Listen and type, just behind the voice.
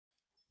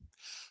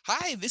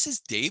Hi, this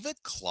is David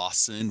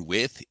Claussen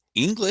with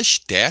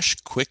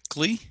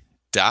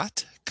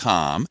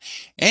English-quickly.com,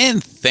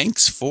 and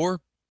thanks for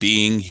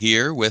being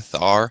here with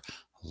our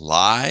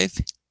live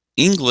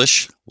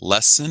English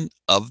lesson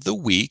of the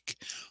week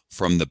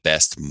from the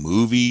best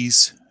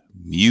movies,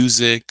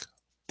 music,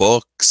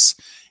 books,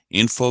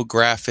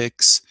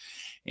 infographics,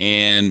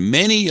 and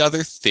many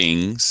other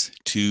things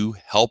to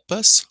help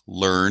us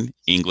learn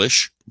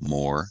English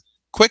more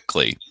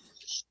quickly.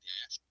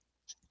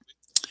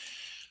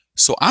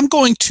 So I'm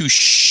going to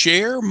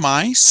share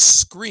my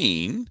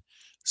screen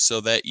so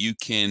that you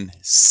can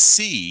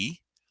see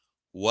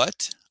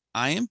what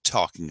I am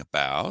talking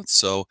about.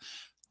 So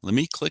let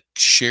me click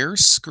share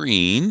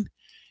screen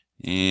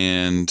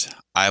and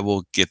I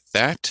will get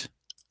that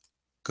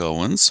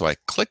going. So I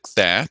click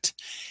that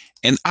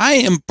and I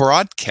am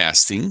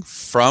broadcasting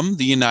from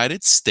the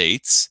United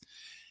States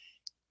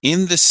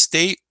in the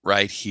state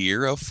right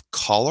here of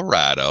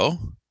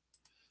Colorado.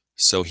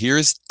 So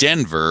here's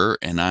Denver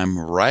and I'm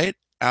right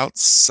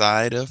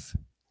outside of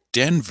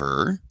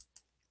Denver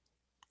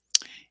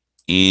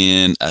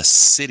in a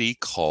city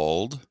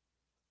called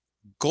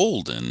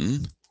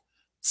Golden. Let's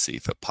see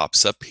if it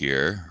pops up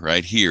here,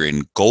 right here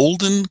in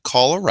Golden,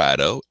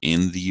 Colorado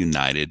in the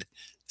United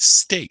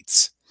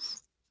States.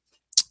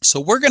 So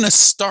we're going to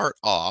start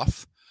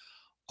off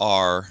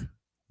our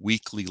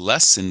weekly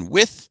lesson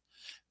with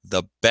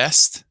the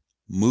best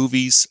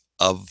movies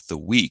of the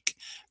week.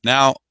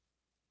 Now,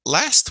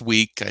 last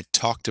week I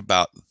talked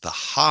about The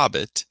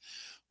Hobbit,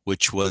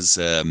 which was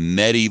a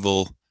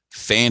medieval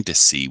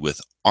fantasy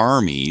with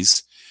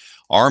armies.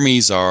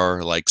 Armies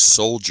are like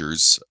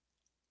soldiers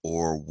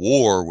or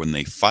war when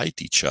they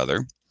fight each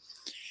other.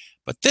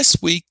 But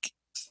this week,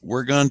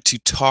 we're going to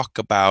talk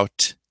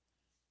about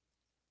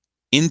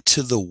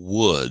Into the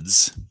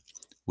Woods,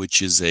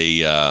 which is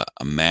a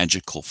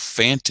magical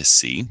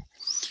fantasy.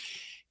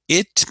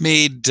 It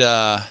made,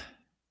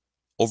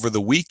 over the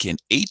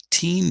weekend,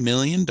 $18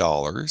 million.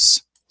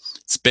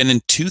 It's been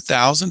in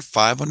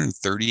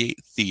 2,538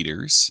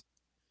 theaters.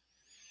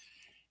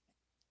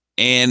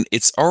 And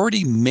it's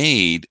already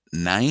made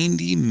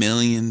 $90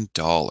 million.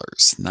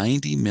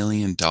 $90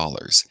 million.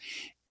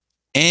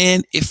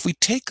 And if we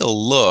take a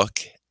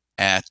look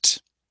at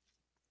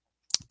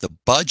the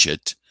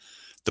budget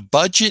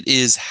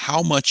is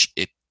how much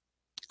it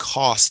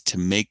cost to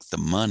make the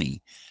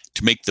movie,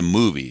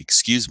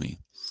 excuse me.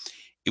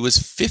 It was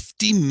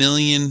 $50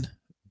 million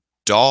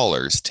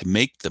to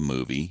make the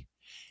movie,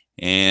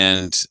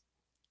 and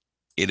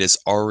it has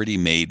already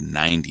made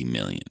 90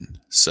 million.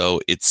 So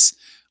it's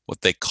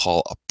what they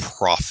call a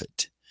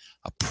profit.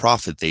 A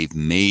profit. They've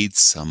made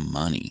some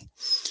money.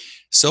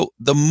 So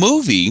the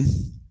movie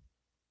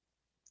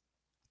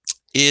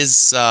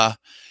is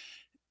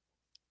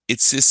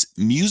it's this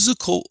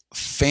musical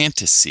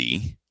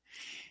fantasy,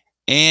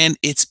 and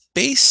it's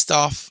based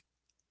off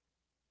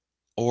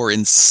or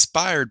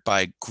inspired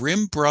by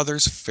Grimm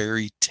Brothers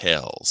fairy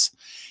tales.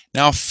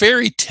 Now, a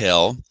fairy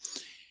tale,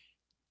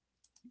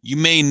 you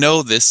may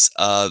know this,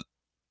 the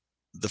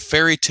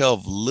fairy tale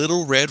of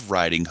Little Red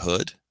Riding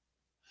Hood.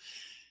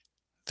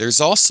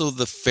 There's also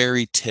the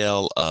fairy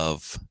tale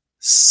of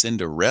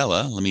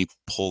Cinderella. Let me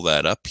pull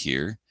that up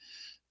here.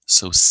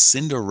 So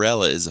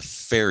Cinderella is a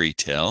fairy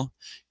tale.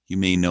 You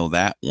may know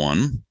that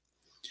one.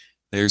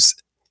 There's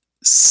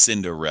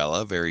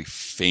Cinderella, very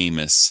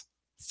famous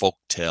folk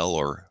tale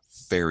or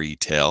fairy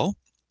tale.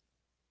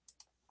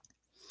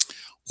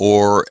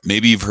 Or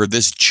maybe you've heard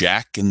this,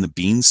 Jack and the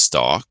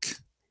Beanstalk.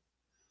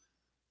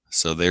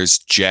 So there's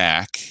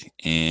Jack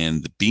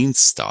and the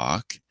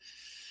Beanstalk.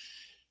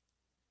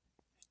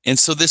 And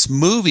so this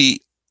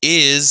movie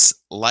is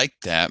like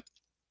that.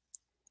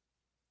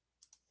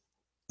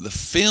 The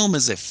film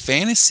is a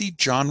fantasy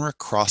genre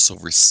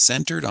crossover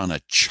centered on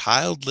a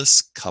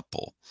childless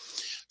couple.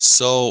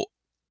 So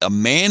a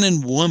man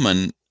and a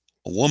woman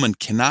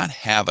cannot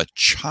have a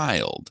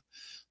child.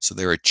 So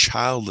they're a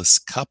childless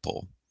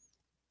couple.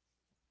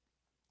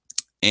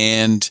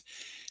 And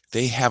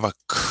they have a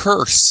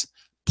curse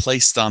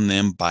placed on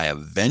them by a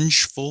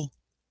vengeful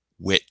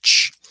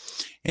witch.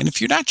 And if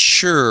you're not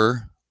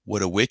sure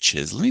what a witch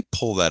is, let me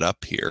pull that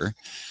up here.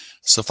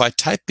 So if I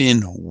type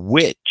in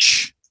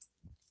witch,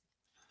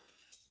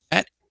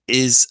 that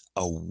is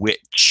a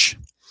witch.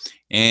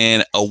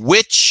 And a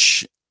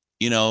witch,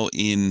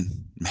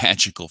 in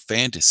magical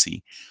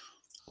fantasy,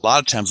 a lot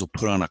of times we'll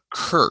put on a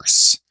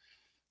curse.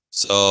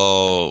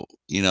 So,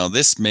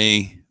 this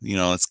may,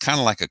 it's kind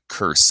of like a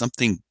curse,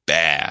 something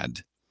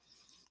bad.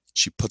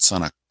 She puts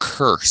on a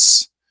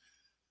curse,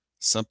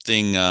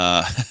 something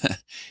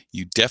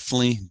you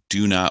definitely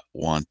do not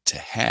want to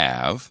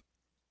have.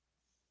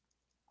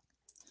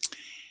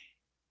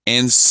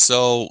 And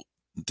so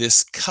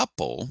this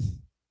couple,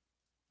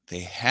 they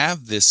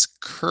have this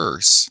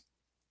curse.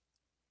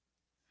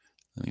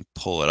 Let me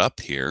pull it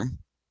up here.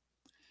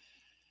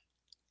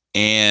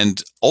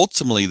 And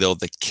ultimately, though,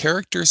 the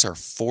characters are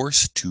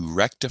forced to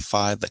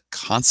rectify the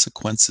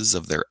consequences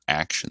of their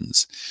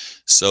actions.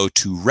 So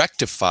to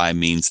rectify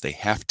means they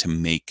have to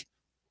make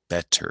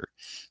better.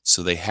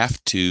 So they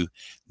have to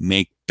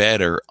make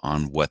better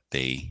on what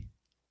they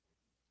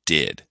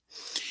did.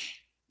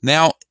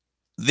 Now,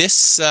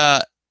 this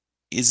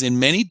is in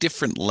many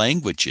different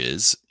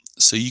languages,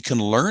 so you can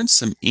learn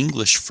some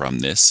English from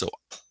this. So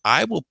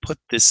I will put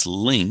this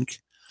link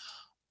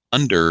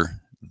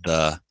under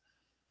the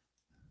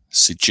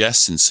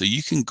suggestions so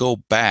you can go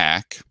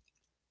back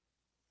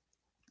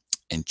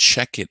and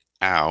check it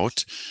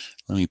out.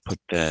 Let me put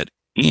that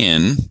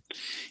in.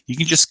 You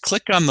can just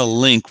click on the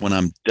link when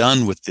I'm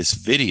done with this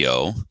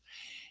video,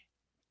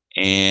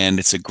 and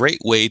it's a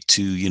great way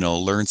to,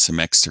 learn some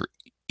extra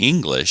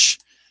English,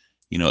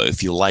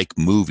 if you like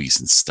movies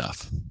and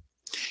stuff.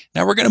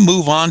 Now we're going to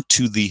move on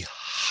to the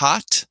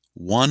Hot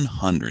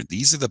 100.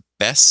 These are the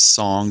best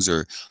songs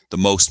or the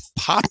most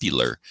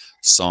popular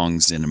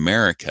songs in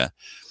America.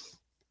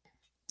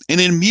 And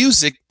in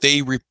music,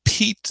 they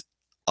repeat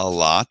a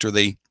lot, or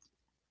the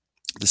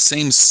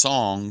same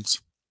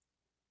songs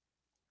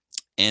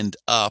end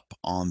up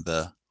on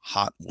the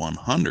Hot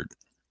 100.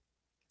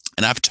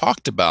 And I've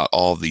talked about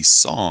all these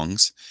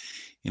songs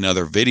in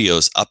other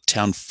videos: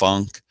 Uptown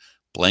Funk,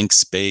 Blank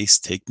Space,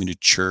 Take Me to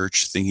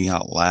Church, Thinking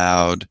Out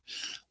Loud,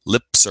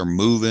 Lips Are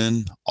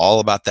Moving, All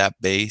About That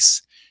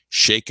Bass,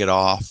 Shake It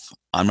Off,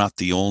 I'm Not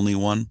the Only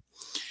One.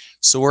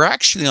 So we're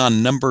actually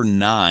on number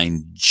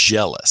 9,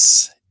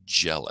 Jealous.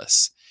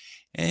 Jealous.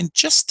 And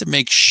just to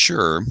make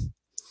sure,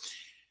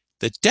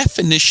 the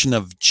definition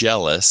of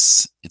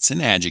jealous, it's an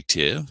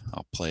adjective.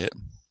 I'll play it.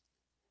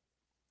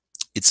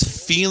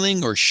 It's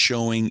feeling or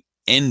showing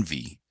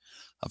envy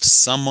of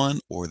someone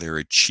or their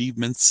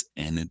achievements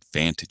and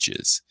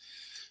advantages.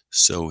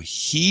 So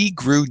he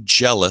grew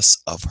jealous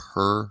of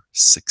her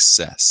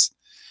success.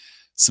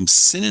 Some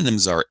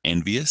synonyms are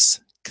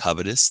envious,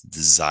 covetous,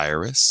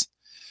 desirous.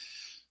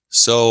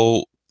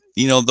 So,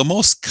 the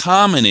most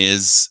common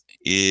is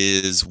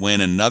when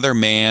another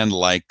man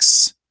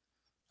likes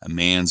a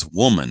man's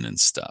woman and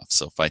stuff.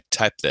 So if I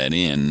type that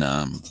in,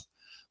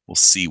 we'll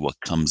see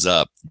what comes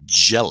up.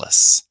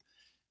 Jealous.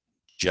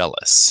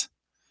 Jealous.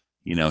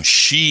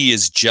 She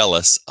is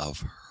jealous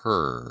of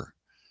her.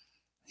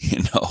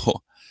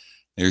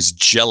 There's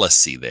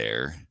jealousy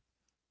there.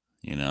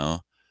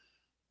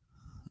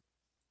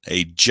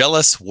 A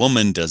jealous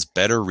woman does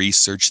better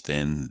research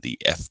than the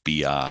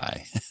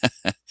FBI.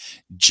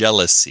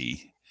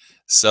 Jealousy.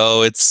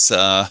 So it's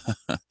that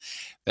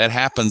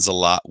happens a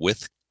lot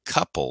with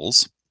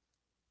couples.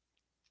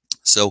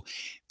 So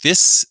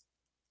this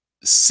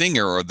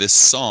singer, or this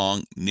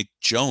song, Nick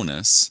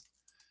Jonas,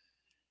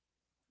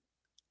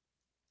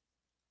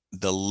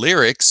 the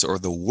lyrics or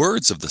the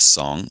words of the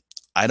song,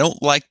 I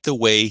don't like the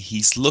way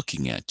he's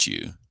looking at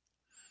you.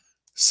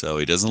 So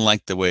he doesn't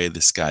like the way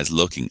this guy's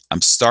looking.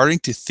 I'm starting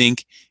to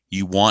think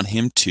you want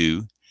him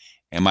too.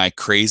 Am I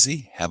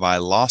crazy? Have I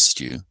lost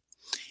you?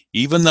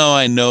 Even though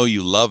I know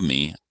you love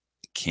me,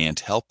 I can't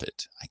help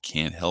it. I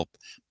can't help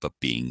but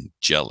being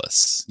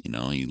jealous.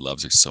 He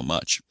loves her so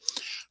much.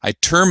 I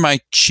turn my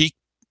cheek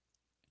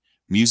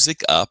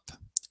music up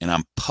and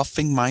I'm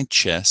puffing my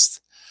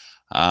chest.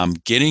 I'm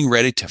getting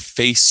ready to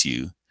face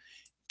you.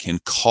 Can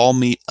call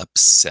me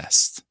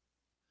obsessed.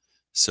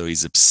 So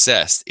he's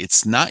obsessed.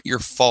 It's not your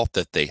fault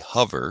that they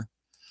hover.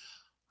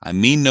 I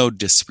mean no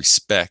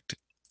disrespect.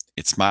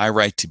 It's my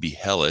right to be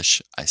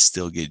hellish. I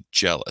still get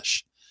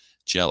jealous.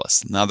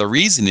 Now the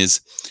reason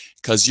is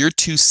because you're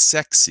too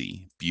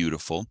sexy,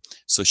 beautiful.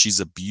 So she's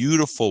a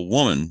beautiful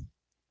woman.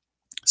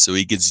 So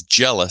he gets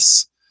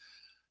jealous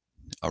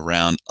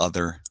around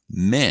other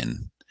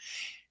men.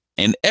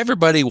 And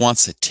everybody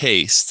wants a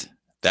taste.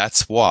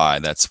 That's why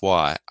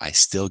I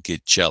still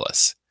get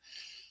jealous.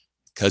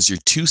 Because you're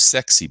too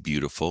sexy,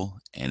 beautiful,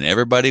 and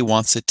everybody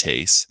wants a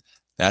taste.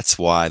 That's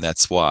why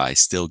I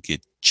still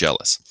get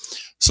jealous.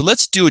 So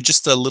let's do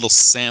just a little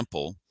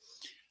sample.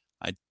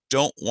 I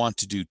don't want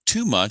to do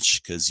too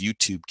much because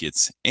YouTube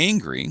gets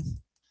angry.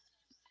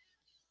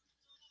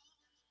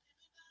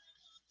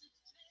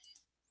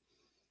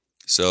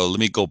 So let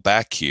me go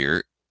back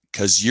here.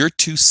 Because you're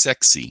too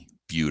sexy,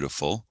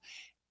 beautiful,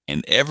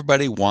 and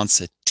everybody wants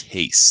a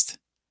taste.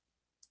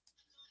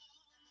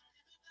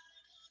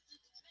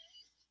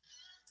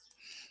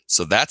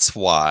 So that's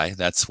why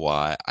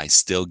I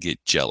still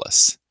get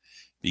jealous,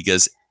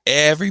 because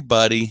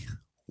everybody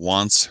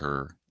wants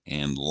her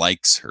and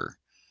likes her.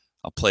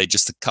 I'll play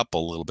just a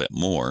little bit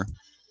more.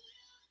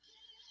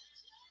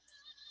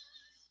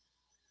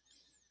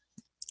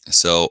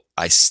 So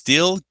I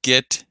still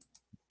get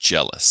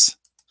jealous.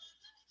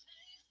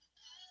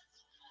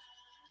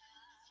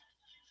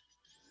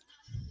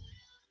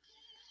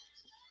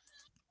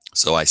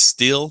 So I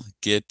still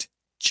get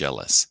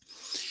jealous.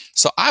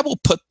 So I will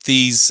put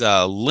these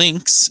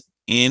links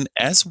in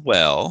as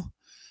well.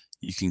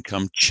 You can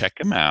come check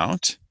them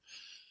out.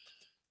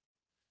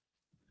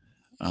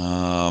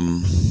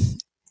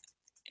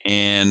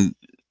 And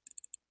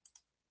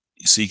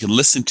so you can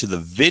listen to the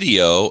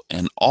video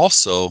and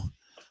also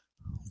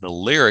the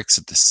lyrics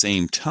at the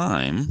same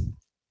time.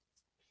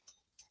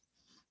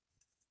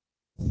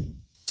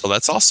 So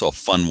that's also a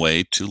fun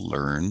way to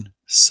learn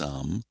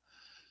some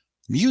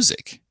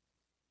music.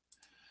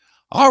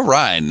 All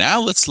right, now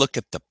let's look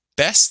at the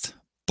best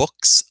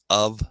books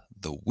of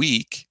the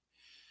week.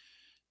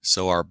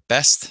 So our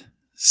best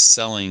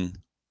selling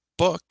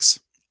books.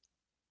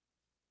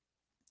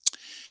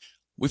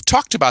 We've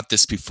talked about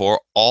this before.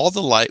 All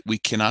the Light We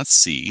Cannot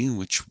See,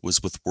 which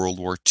was with World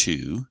War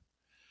II.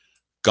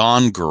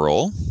 Gone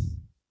Girl.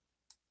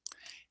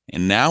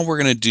 And now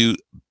we're going to do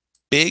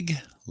Big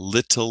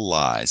Little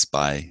Lies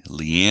by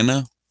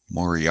Liana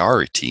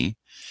Moriarty. And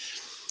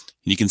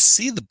you can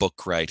see the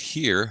book right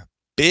here,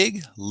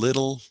 Big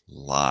Little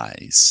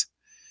Lies.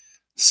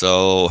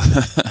 So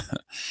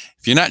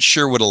if you're not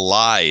sure what a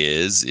lie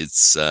is,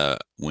 it's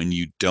when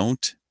you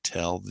don't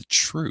tell the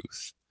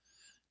truth.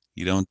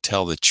 You don't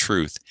tell the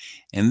truth.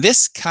 And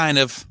this kind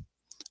of,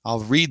 I'll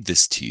read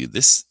this to you.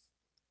 This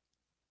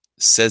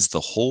says the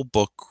whole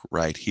book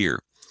right here.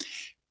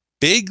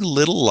 Big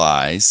Little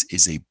Lies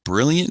is a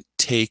brilliant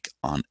take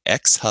on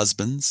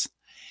ex-husbands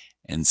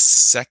and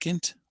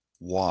second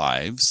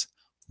wives,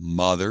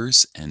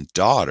 mothers and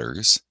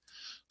daughters,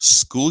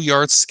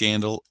 schoolyard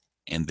scandal,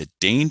 and the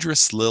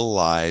dangerous little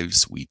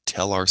lies we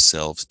tell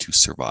ourselves to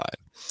survive.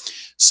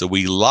 So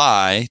we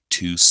lie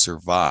to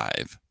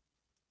survive.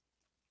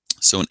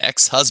 So an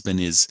ex-husband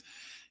is,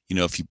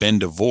 if you've been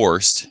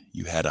divorced,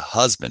 you had a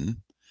husband,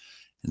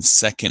 and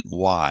second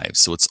wives.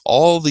 So it's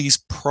all these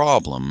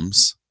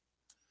problems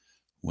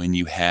when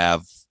you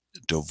have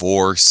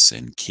divorce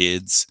and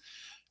kids.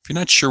 If you're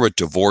not sure what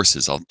divorce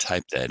is, I'll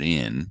type that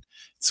in.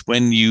 It's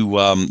when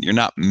you're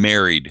not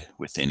married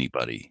with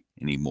anybody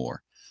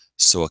anymore.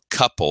 So a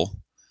couple,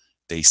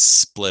 they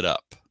split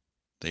up.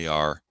 They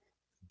are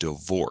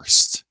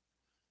divorced.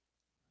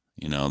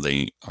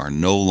 They are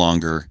no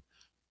longer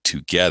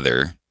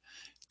together.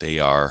 They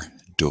are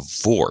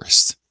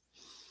divorced.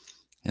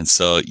 And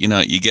so,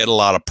 you get a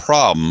lot of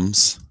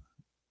problems,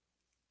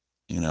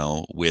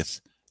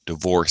 with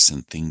divorce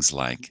and things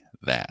like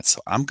that. So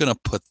I'm going to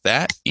put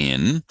that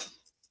into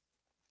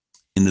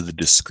the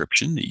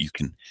description that you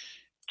can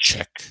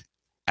check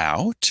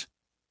out.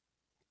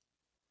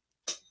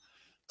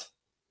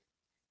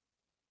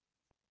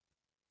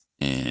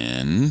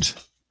 And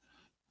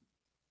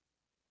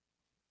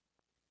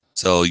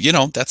so,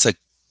 that's a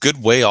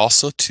good way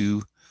also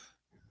to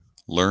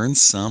learn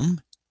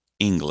some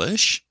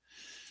English.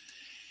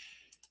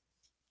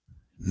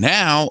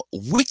 Now,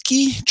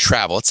 Wiki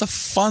Travel, it's a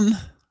fun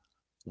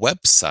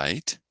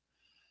website.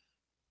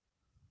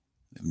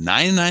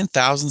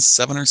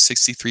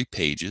 99,763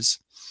 pages.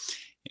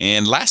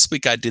 And last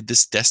week I did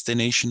this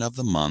destination of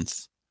the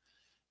month,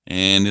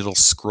 and it'll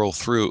scroll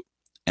through.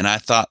 And I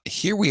thought,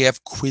 here we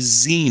have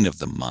cuisine of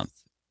the month,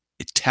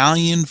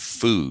 Italian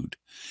food.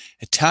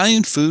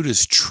 Italian food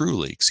is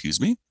truly,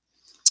 let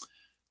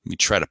me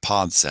try to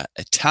pause that.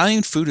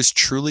 Italian food is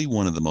truly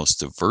one of the most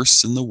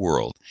diverse in the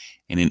world.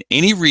 And in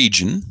any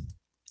region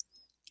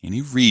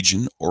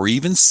or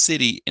even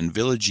city and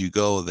village you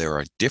go, there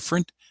are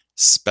different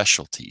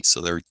specialties. So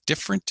there are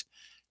different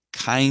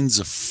kinds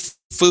of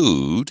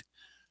food,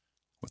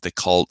 what they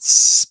call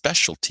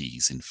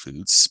specialties in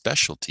food,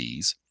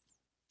 specialties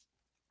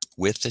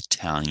with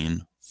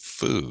Italian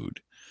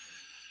food.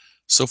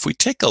 So if we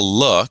take a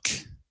look,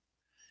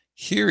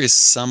 here is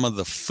some of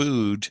the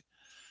food.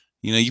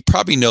 You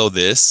probably know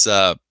this,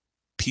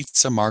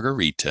 pizza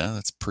margherita,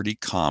 that's pretty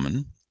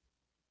common.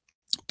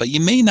 But you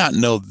may not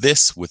know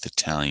this with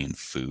Italian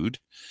food.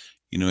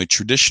 A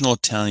traditional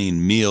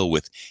Italian meal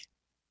with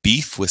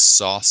beef with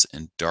sauce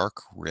and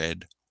dark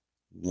red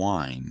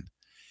wine.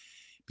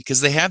 Because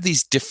they have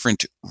these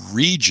different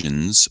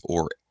regions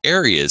or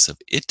areas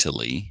of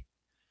Italy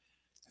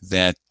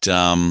that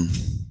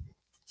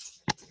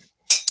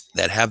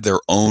have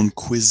their own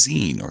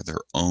cuisine or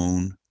their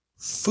own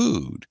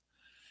food.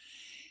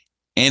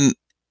 And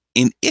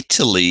in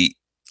Italy,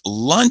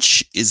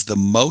 lunch is the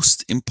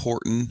most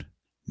important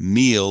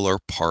meal or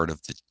part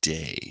of the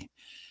day.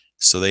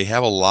 So they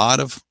have a lot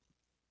of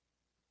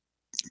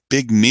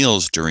big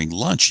meals during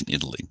lunch in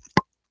Italy.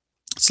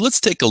 So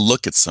let's take a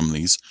look at some of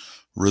these.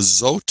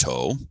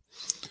 Risotto.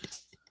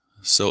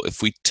 So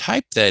if we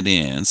type that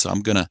in, so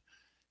I'm going to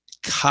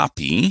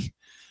copy.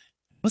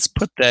 Let's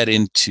put that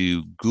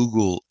into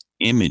Google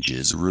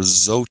Images,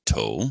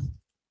 risotto.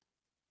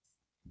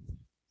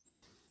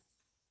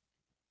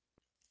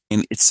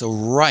 And it's a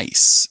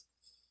rice.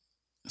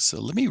 So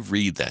let me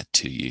read that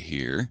to you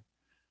here.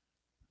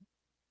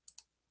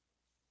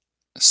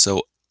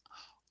 So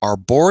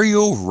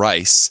arborio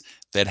rice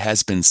that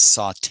has been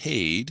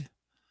sauteed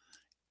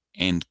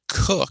and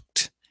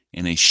cooked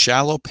in a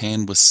shallow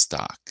pan with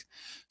stock.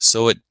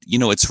 So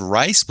it's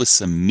rice with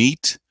some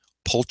meat,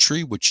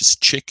 poultry, which is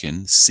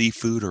chicken,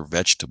 seafood or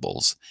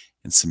vegetables,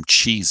 and some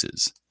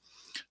cheeses.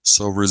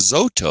 So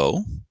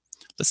risotto,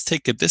 let's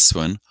take this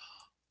one,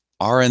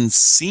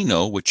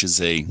 arancino, which is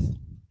a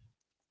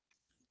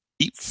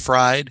deep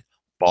fried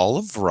ball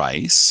of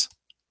rice.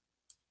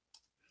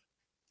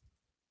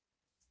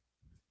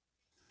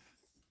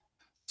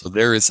 So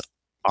there is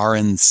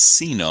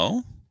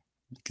arancino.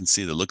 You can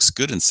see that looks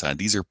good inside.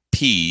 These are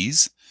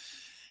peas.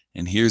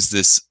 And here's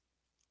this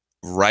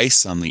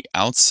rice on the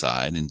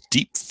outside and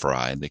deep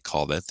fried, they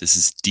call that. This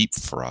is deep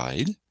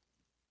fried.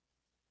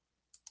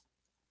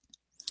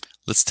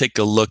 Let's take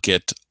a look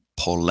at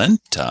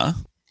polenta,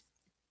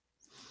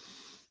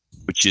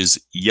 which is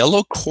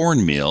yellow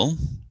cornmeal,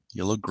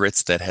 yellow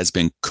grits that has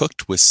been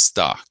cooked with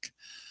stock.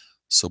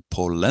 So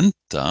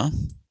polenta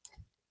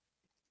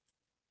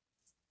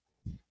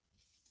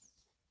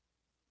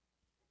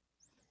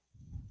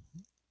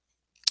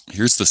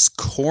here's this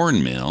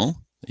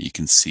cornmeal that you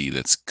can see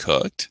that's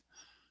cooked.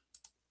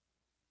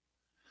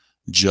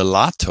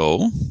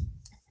 Gelato,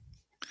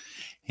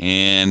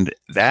 and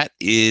that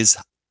is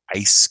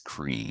ice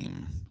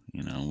cream.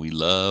 You know, we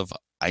love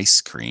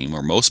ice cream,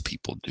 or most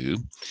people do.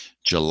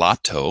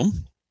 Gelato,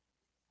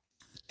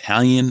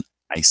 Italian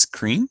ice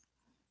cream.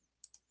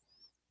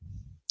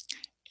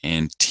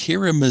 And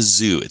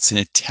tiramisu, it's an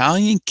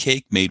Italian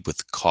cake made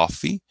with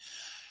coffee,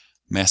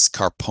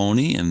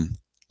 mascarpone, and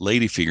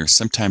ladyfinger,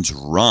 sometimes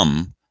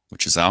rum,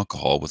 which is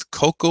alcohol, with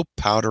cocoa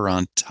powder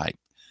on top.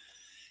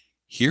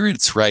 Here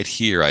it's right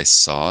here, I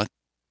saw it.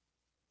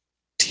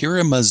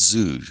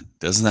 Tiramisu.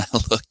 Doesn't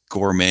that look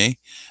gourmet?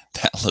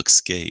 That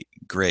looks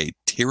great.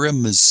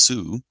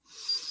 Tiramisu,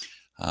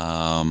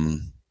 a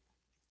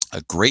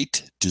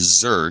great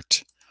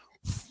dessert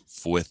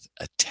with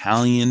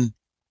Italian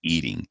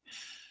eating.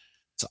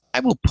 So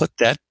I will put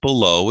that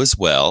below as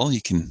well.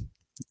 You can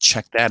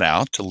check that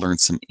out to learn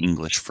some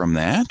English from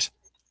that.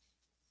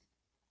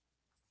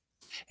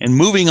 And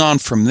moving on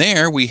from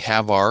there, we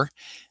have our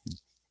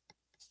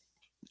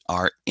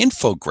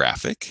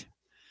infographic.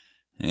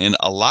 And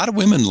a lot of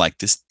women like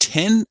this,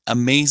 10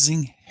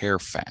 amazing hair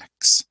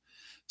facts.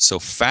 So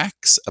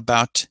facts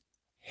about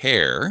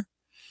hair.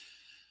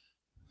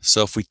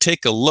 So if we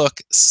take a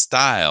look,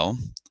 style,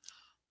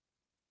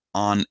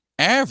 on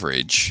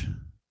average,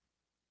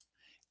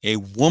 a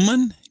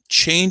woman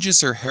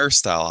changes her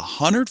hairstyle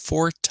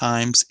 104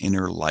 times in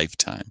her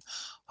lifetime.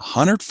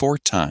 104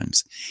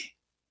 times.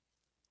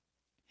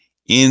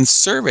 In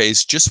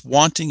surveys, just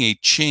wanting a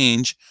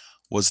change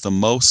was the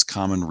most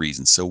common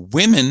reason. So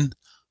women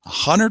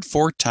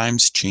 104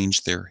 times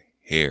change their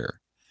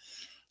hair.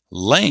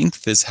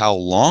 Length is how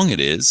long it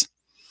is.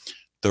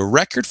 The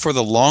record for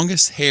the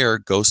longest hair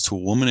goes to a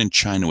woman in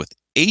China with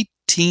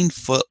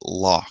 18-foot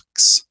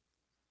locks.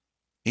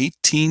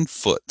 18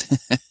 foot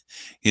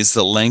is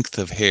the length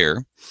of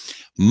hair.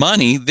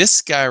 Money,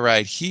 this guy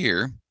right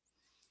here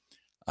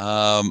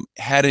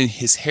had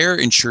his hair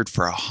insured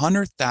for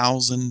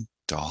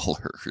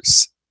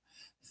 $100,000.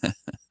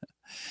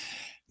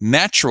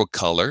 Natural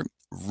color,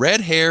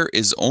 red hair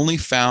is only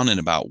found in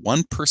about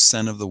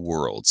 1% of the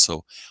world.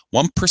 So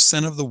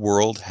 1% of the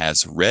world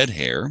has red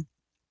hair.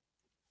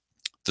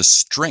 The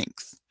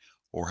strength,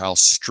 or how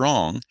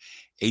strong,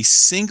 a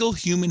single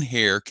human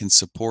hair can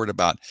support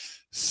about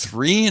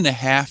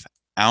 3.5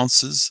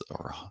 ounces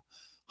or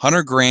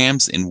 100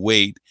 grams in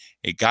weight.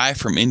 A guy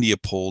from India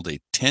pulled a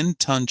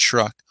 10-ton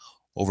truck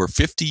over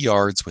 50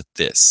 yards with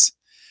this.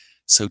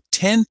 So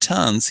 10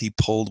 tons he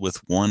pulled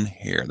with one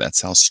hair.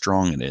 That's how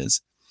strong it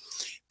is.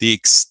 The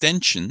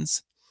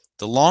extensions,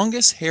 the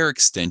longest hair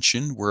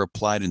extension were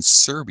applied in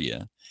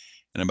Serbia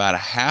and about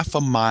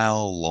 1/2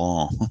 mile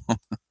long.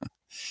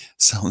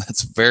 So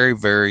that's very,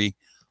 very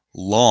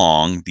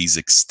long, these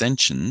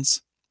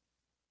extensions.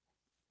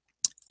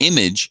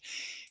 Image,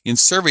 in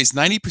surveys,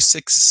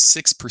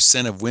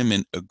 96% of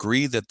women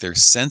agree that their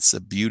sense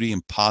of beauty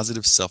and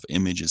positive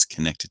self-image is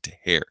connected to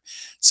hair.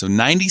 So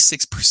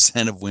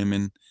 96% of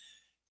women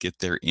get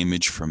their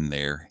image from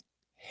their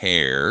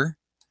hair.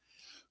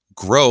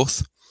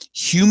 Growth,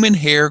 human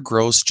hair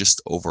grows just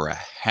over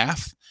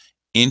 1/2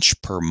 inch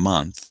per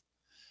month.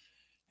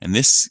 And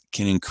this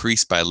can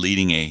increase by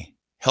leading a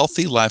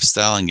healthy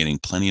lifestyle and getting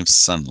plenty of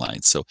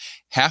sunlight. So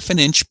 1/2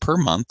 inch per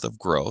month of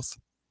growth.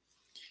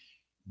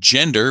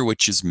 Gender,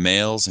 which is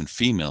males and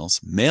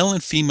females. Male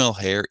and female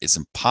hair is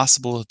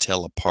impossible to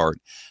tell apart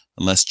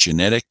unless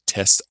genetic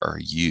tests are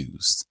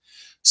used.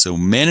 So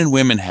men and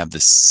women have the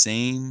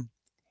same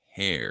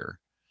hair.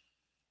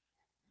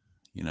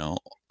 You know,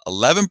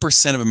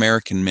 11% of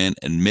American men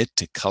admit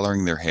to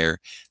coloring their hair,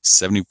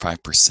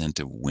 75%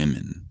 of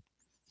women.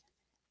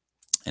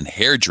 And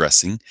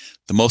hairdressing,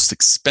 the most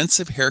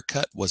expensive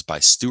haircut was by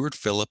Stuart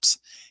Phillips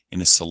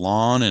in a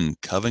salon in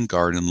Covent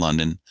Garden,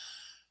 London.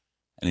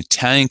 An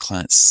Italian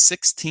client,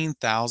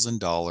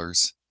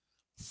 $16,000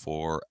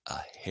 for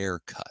a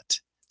haircut.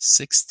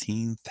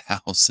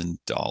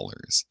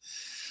 $16,000.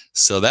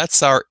 So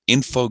that's our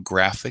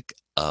infographic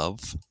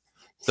of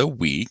the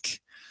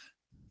week.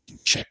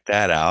 Check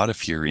that out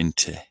if you're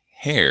into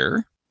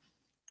hair.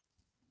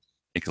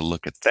 Take a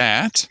look at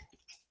that.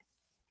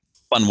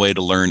 Fun way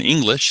to learn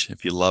English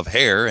if you love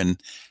hair,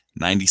 and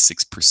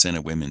 96%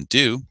 of women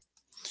do.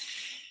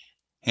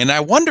 And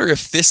I wonder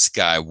if this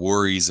guy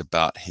worries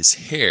about his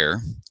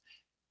hair.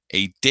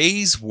 A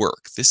day's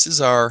work. This is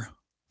our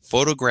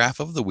photograph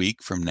of the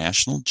week from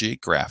National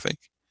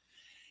Geographic.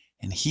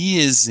 And he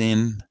is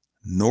in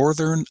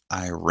northern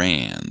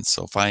Iran.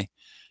 So if I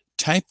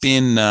type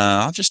in,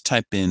 I'll just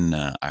type in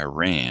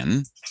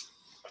Iran.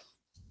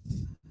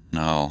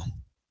 No.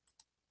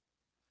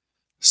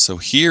 So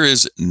here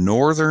is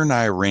northern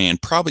Iran,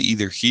 probably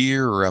either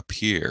here or up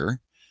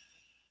here.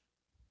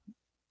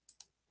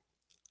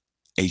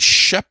 A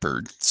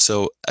shepherd.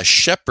 So a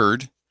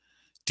shepherd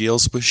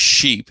deals with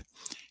sheep.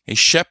 A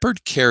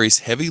shepherd carries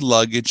heavy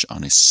luggage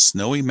on a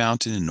snowy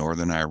mountain in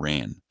northern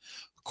Iran.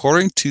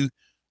 According to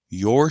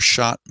Your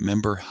Shot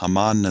member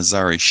Haman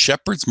Nazari,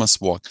 shepherds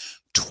must walk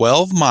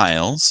 12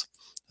 miles,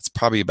 that's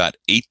probably about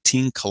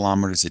 18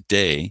 kilometers a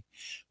day,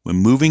 when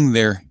moving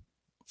their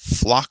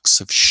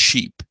flocks of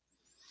sheep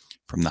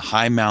from the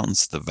high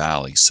mountains to the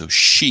valley. So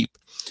sheep,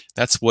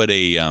 that's what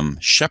a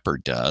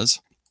shepherd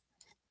does.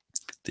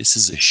 This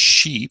is a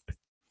sheep.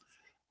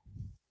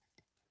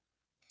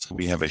 So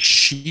we have a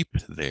sheep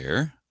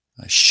there,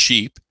 a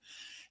sheep,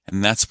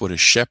 and that's what a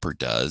shepherd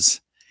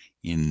does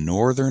in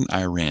northern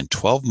Iran,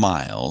 12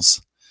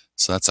 miles.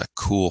 So that's a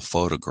cool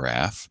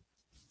photograph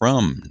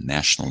from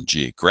National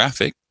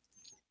Geographic.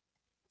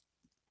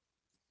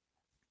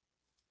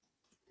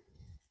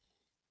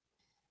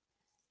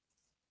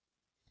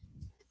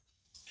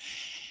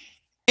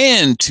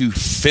 And to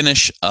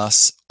finish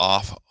us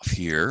off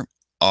here,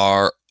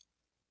 our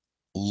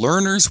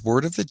learner's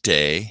word of the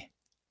day,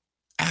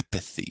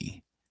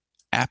 apathy.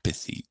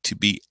 Apathy, to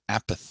be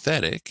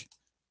apathetic.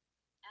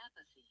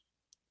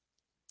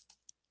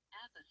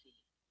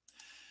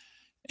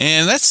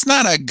 And that's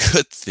not a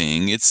good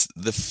thing. It's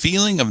the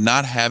feeling of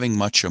not having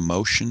much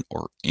emotion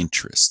or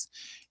interest.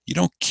 You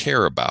don't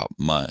care about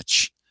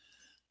much.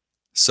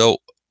 So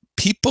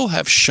people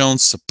have shown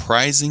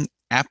surprising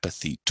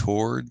apathy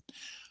toward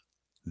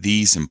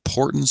these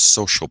important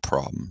social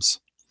problems.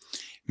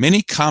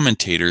 Many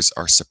commentators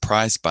are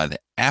surprised by the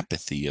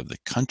apathy of the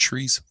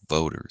country's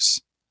voters.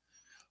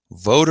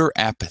 Voter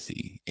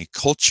apathy, a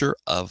culture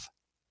of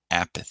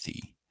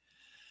apathy.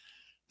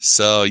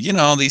 So, you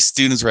know, these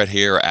students right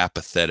here are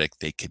apathetic.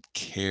 They could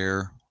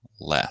care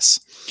less.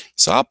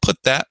 So I'll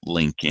put that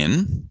link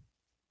in.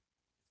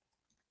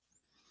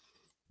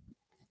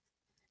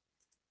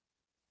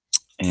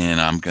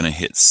 And I'm going to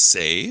hit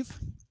save.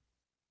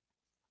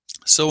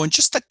 So in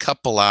just a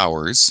couple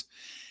hours,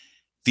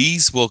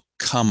 these will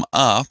come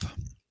up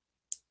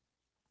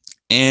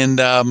and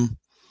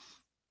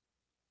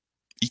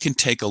you can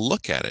take a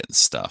look at it and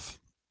stuff.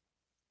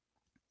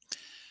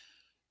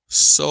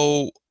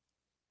 So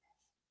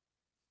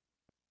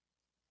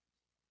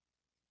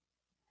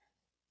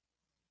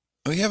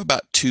we have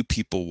about 2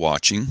 people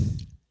watching.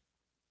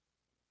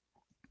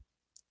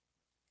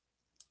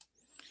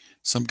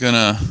 So I'm going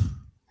to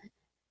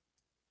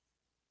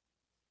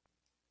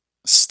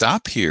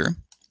stop here.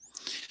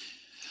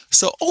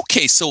 So,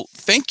 okay, so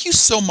thank you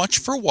so much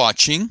for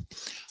watching.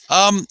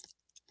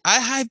 I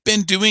have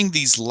been doing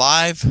these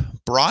live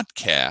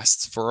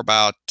broadcasts for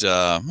about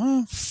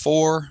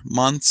 4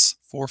 months,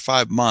 4 or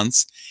 5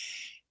 months,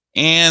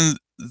 and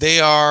they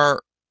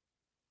are,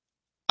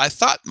 I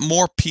thought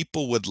more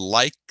people would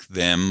like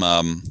them.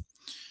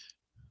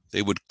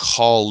 They would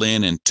call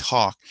in and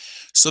talk.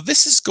 So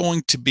this is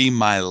going to be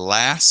my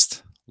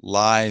last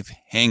live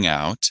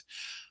hangout.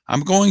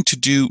 I'm going to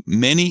do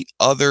many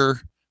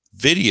other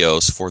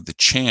videos for the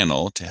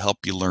channel to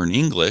help you learn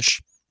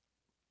English.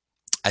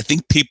 I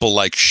think people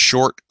like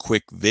short,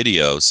 quick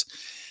videos.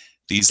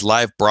 These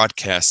live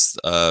broadcasts,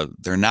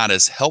 they're not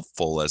as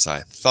helpful as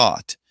I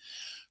thought.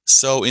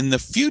 So in the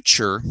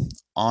future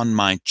on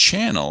my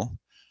channel,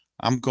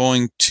 I'm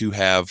going to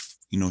have,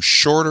 you know,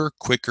 shorter,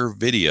 quicker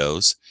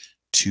videos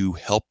to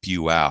help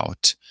you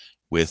out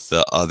with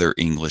other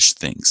English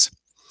things.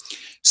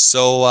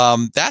 So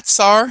that's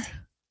our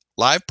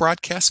live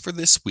broadcast for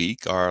this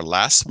week, our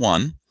last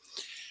one.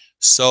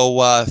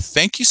 So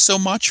thank you so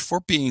much for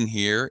being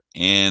here,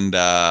 and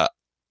I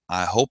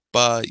hope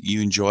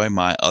you enjoy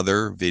my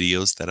other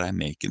videos that I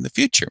make in the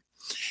future.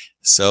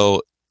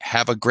 So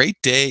have a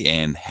great day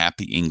and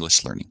happy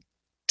English learning.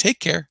 Take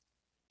care.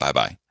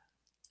 Bye-bye.